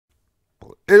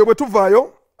eyo bwe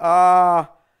tuvaayo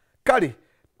kale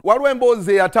waliwo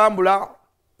emboozi eyatambula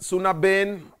Suuna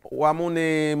Ben wamu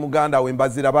ne muganda we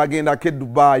Mbazira bagendako e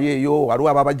Dubai eyo waliwo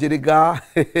ababajerega.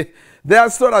 Their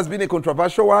story has been a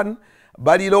controversial one.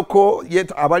 Baliroko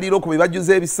yet abaliroko be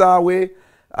bajjuza ebisaawe.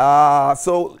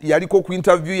 So yaliko ku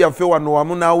interview yaffe wano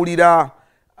wamu nawulira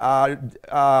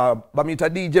bamita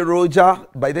DJ Roger.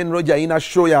 By then Roger ina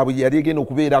show yabwe yali egenda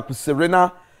okubeera ku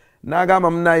Serena.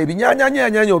 Nagamba munaye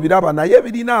ebinyanyanyanya obiraba naye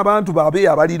birina abantu babe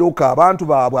abaliroka abantu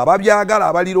baabwe ababyagala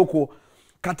abaliroko.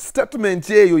 Kati statement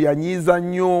eyo yanyiza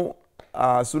nnyo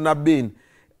Suuna Ben.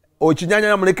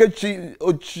 Okinyanyanya muleke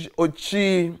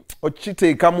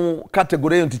okiteeka mu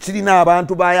category eyo nti kirina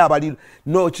abantu baye abaliro.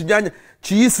 No, kinyanya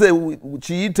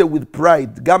kiyite with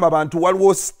pride. Gamba abantu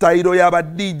waliwo style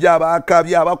y'abadijja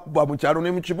abakabya abakuba mu kyalo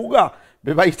ne mu kibuga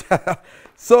bebayita.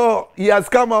 So he has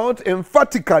come out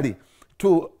emphatically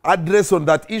to address on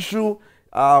that issue.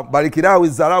 Barikirawe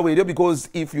Zarawe eryo, because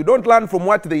if you don't learn from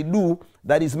what they do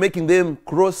that is making them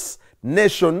cross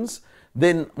nations,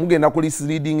 then mugenda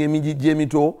kulisleading emiji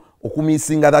jemito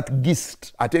okumisinga that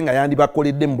gist atenga yandi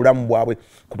bakoledde mu bulamu bwabwe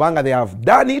kubanga they have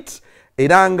done it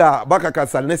eranga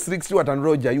bakakasa ne 60 and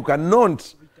Roger you cannot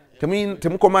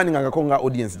commanding agakonga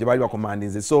audience je bali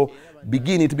bakomandinze. So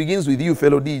it begins with you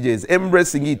fellow DJs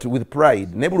embracing it with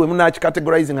pride. Nebulwe muna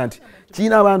categorizing anti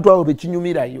kina abantu abo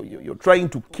bekinyumira you're trying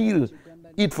to kill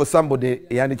it for somebody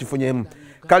yani kifunyemu.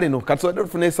 Kale no katsodo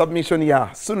fune submission ya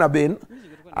Suuna Ben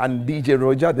and DJ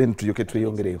Roger, then tuyoke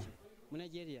tweyongereyo.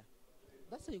 Nigeria.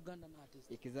 That's a Ugandan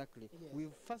artist. Exactly. We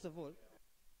first of all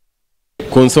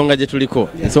Konsonga je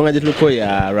tuliko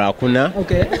ya Rakuna.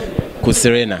 Okay. Ku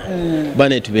Serena.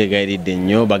 Bane tubegairidde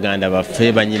nnyo baganda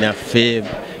baffe banyina ffe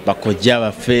bakojja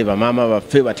baffe bamama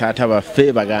baffe batata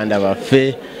baffe baganda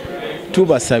baffe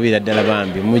tubasabira ddala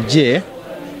bambi mujje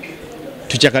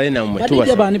tuchakale na mwe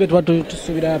tuba bani betwa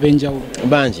tusubira abenjawo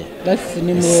banje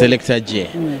selector J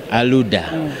aluda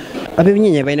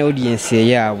abebinyenya baina audience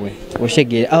yaabwe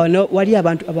oshegere no wali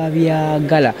abantu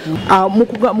ababyagala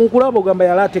mukulaba ogamba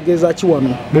yalategeeza ki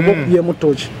wano bobo kuye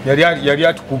mutoki yali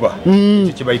atukuba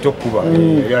iki kibayita okukuba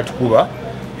yali atukuba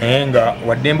nga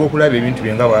waddembe okulaba ebintu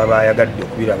byenga baba yagadde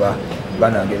okubiraba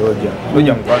banange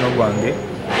Roger mukwano gwange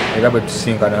era bwe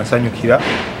tusinkana nsanyukira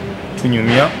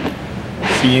tunyumya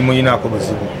simuyinako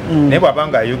buzibu naye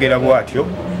bw'abanga ayogera bw'atyo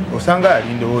osanga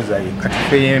ali ndowooza ye kati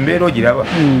ffe embeera ogiraba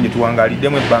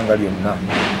gyetuwangaliddemu ebbanga lyonna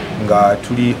nga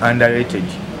tuli underrated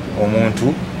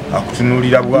omuntu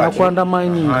akutunuulira bw'atyo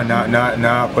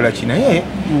nakola ki naye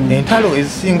entalo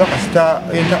ezisinga kasita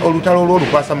olutalo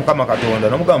olw'olukwasa Mukama Katonda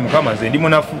n'omugamba Mukama nze ndi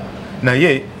munafu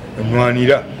naye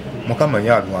nnwanira Mukama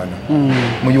yalwana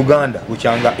mu Uganda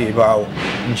bukyanga ebaawo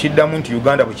nkiddamu nti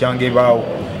Uganda bukyanga ebaawo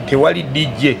tewali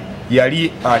DJ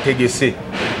yali ategese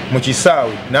mu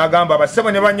kisaawe n'agamba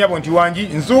abasebo ne banyabo nti wangi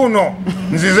nzuuno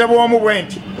nzize bw'omu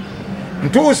bwenti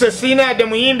ntuuse siinaadde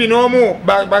muyimbi n'omu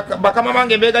bakama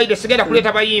bange mbeegayidde sigenda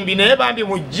kuleeta bayimbi naye bambi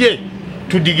mujje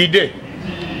tudigide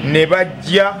ne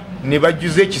bajja ne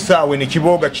bajjuza ekisaawe ne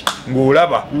kibooga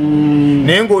ng'olaba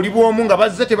naye ng'oli bw'omu nga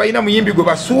bazze tebalina muyimbi gwe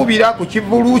basuubira ku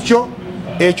kivulu kyo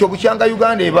ekyo bukyanga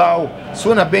Uganda ebaawo.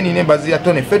 Suuna Ben ne Mbazira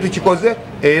Tone ffe tukikoze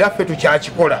era ffe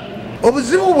tukyakikola.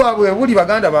 Obuzibu bwabwe buli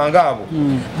baganda bangaabo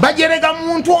bajerega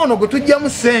muntu ono gwe tujjamu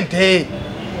ssente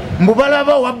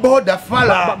mbubalaba wa boda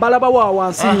fala balaba wa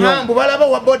wansi nnyo mbubalaba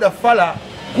wa boda fala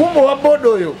kumbo wa boda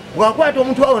oyo bwakwata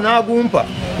omuntu awo n'agumpa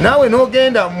naawe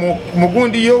n'ogenda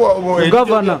mugundi yo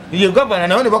governor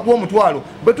nawe ne bakuwa omutwalo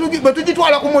bwe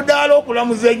tugitwala ku mudaala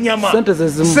okulamuza ennyama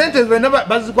ssente zonna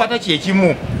bazikwata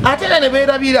kyekimu ate era ne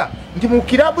beerabira nti mu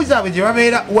kirabu zaabwe gye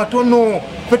babeera watono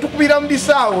ffe tukubira mu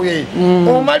bisaawe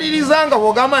omaliriza nga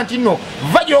bw'ogamba nti nno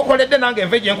va gy'okoledde nange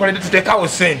nve gye nkoledde tuteekawo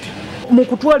ssente mu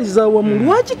kutwaliza wamu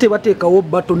lwaki tebateekawo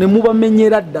bato ne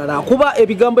mubamenyera ddala kuba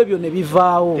ebigambo ebyo ne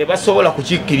bivaawo tebasobola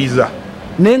kukikkiriza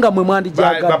naye nga mwe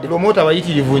mwandijyagadde bapromota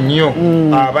bayitirivu nnyo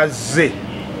abazze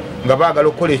nga baagala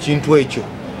okukola ekintu ekyo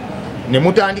ne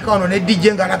mutandika wano ne DJ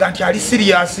ng'alaga nti ali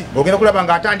siriyasi ogenda kulaba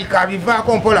ng'atandika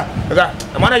abivaako mpola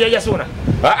mwana yajja Suuna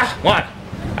mwana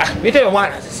biteyo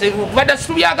mwana badda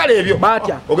situbyagala ebyo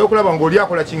batya ogenda kulaba ng'oli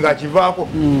akola kinga akivaako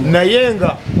naye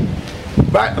nga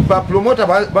bapromota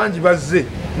bangi bazze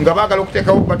nga baagala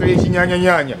okuteekawo bato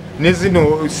y'ekinyanyanyanya ne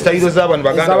zino sitayiro z'abantu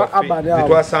baganda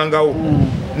zetwasangawo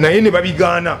naye ne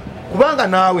babigaana kubanga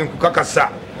naawe nkukakasa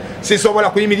sisobola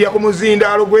kuyimirira ku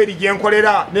muzindaalo gw'eri gye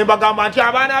nkolera ne mbagamba nti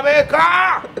abaana beeka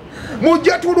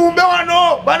mujje tulumbe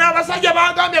wano bano abasajja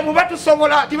bagambye mu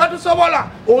batusobola tibatusobola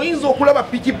oyinza okulaba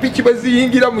pikipiki bwe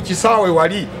ziyingira mu kisaawe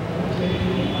wali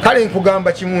kale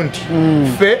nkugamba kimu nti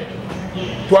ffe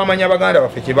twamanya baganda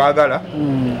baffe kye baagala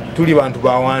tuli bantu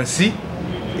ba wansi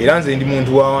era nze ndi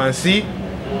muntu wa wansi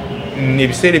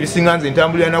ebiseera ebisinga nze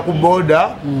ntambulira na ku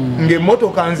boda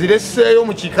ng'emmotoka nziresseeyo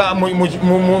mu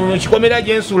kikomera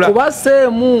gye nsula kuba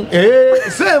seemu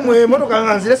emmotoka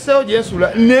nga nziresseeyo gye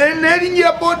nsula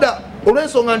n'erinnya boda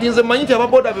olw'ensonga nti nze mmanyi nti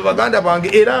ababoda be baganda bange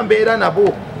era mbeera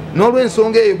nabo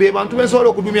n'olw'ensonga eyo be bantu bensobola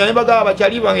okudumira ne bagamba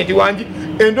bakyali bange nti wangi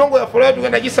endongo yafulayo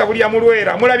tugenda gisabulya mu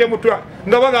lwera mulabye mutwa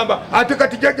nga bagamba ate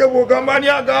kati jjajja bw'ogamba ani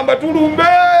agamba tulumbe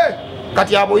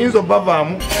kati abo oyinza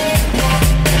obavaamu.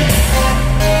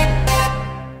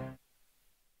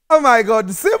 Oh my God,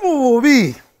 si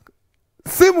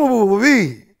mu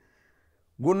bubi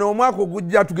guno omwaka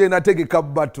ogujja tugenda tegeka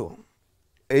bato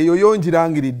eyo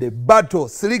yongirangiridde bato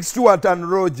Slick Stewart and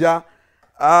Roger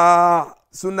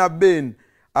Suuna Ben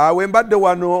wembadde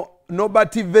wano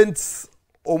Nobat Events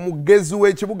omugezi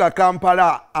w'ekibuga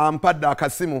Kampala ampadde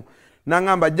akasimu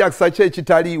nangamba Jacksa kye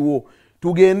kitaliiwo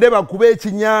tugende bakube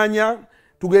ekinyanya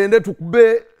tugende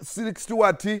tukube Slick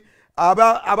Stewart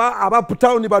aba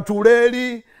town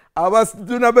batuleri aba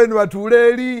Suuna Ben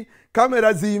batuleri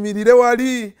kamera ziyimirire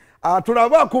wali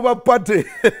tulaba kuba pate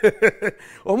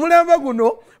omulembe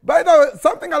guno. By the way,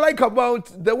 something I like about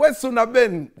the way Suuna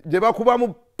Ben gye bakuba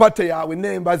mu pate yawe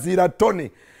nembazira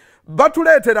Tony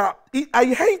batuleetera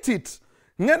I hate it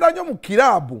ngenda nyo mu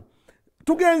kirabu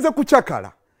tugenze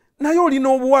kuchakala naye olina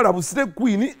obuwarabu Slay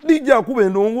Queen lijja kuba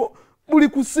endongo buli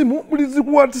ku simu buli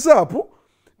ziku WhatsApp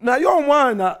naye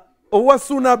omwana owa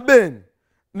Suuna Ben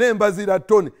nembazira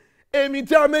Tony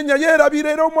emiti amenya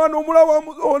yerabira era omwana omulawa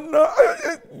onna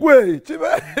gwe kibe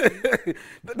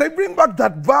they bring back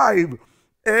that vibe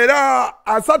era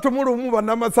asatu mulumu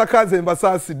bannamasakaze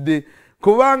mbasaasidde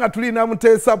kubanga tulina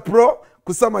Muteesa Pro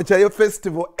ku Summer Chayo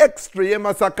Festival extra ye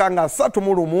Masaka nga asatu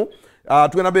mulumu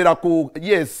tugenda beera ku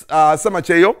Summer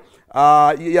Chayo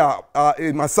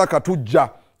Masaka tujja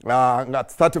nga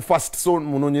 31st so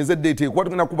munonyeze date kwa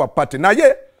tugenda kuba party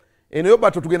naye eno yo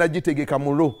bato tugenda gitegeka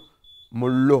mulo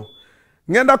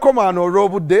ngenda komano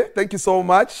robudde. Thank you so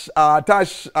much.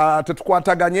 Tash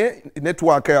tetukwataganye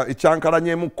network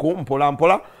echankalanye muko mpola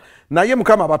mpola naye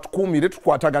mukama batukumire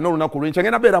tukwatagana olunaku lwencha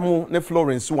ngenda beera mu ne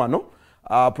Florence wano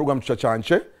program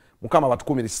tuchachanche mukama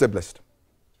batukumire. Stay blessed.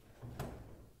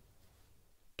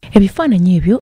 Ebifaananyi ebyo